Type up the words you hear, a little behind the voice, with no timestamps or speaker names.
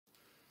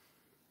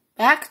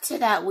back to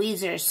that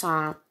Weezer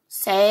song,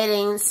 Say It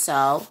Ain't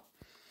So,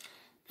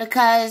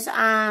 because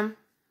I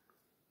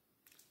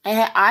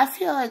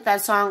feel like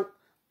that song,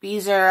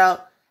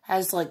 Weezer,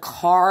 has like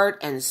heart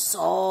and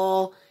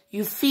soul.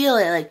 You feel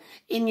it like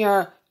in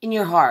your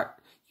heart.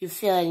 You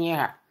feel it in your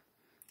heart.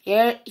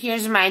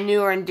 Here's my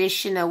new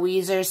rendition of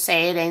Weezer,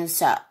 Say It Ain't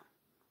So.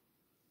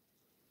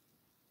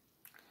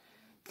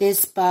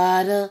 This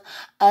bottle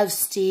of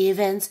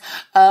Stevens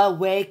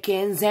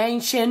awakens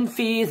ancient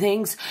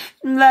feelings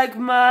like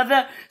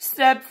mother,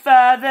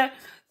 stepfather.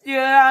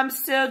 Yeah, I'm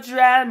still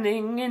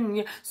drowning in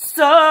your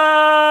soul.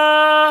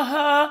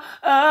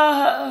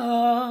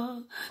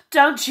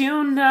 Don't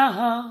you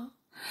know?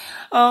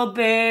 Oh,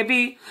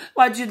 baby,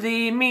 why'd you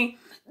leave me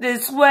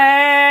this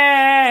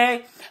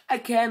way? I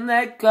can't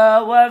let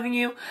go of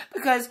you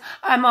because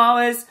I'm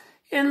always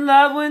in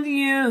love with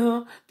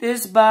you.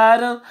 This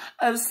bottle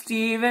of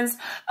Stevens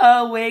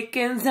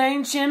awakens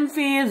ancient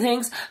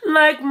feelings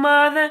like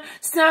mother,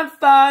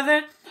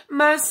 stepfather.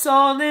 My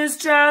soul is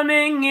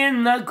drowning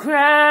in the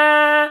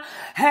ground.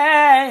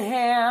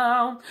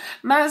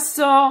 My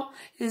soul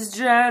is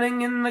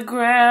drowning in the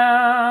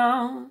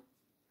ground.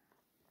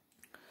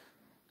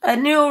 A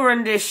new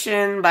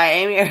rendition by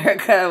Amy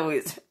Erica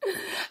Weezer.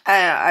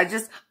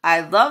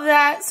 I love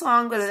that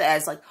song because it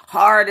has like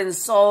heart and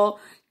soul.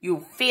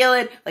 You feel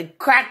it, like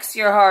cracks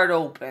your heart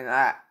open.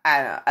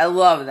 I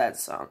love that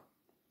song.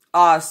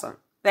 Awesome.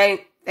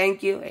 Thank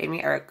you,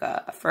 Amy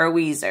Erica, for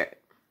Weezer.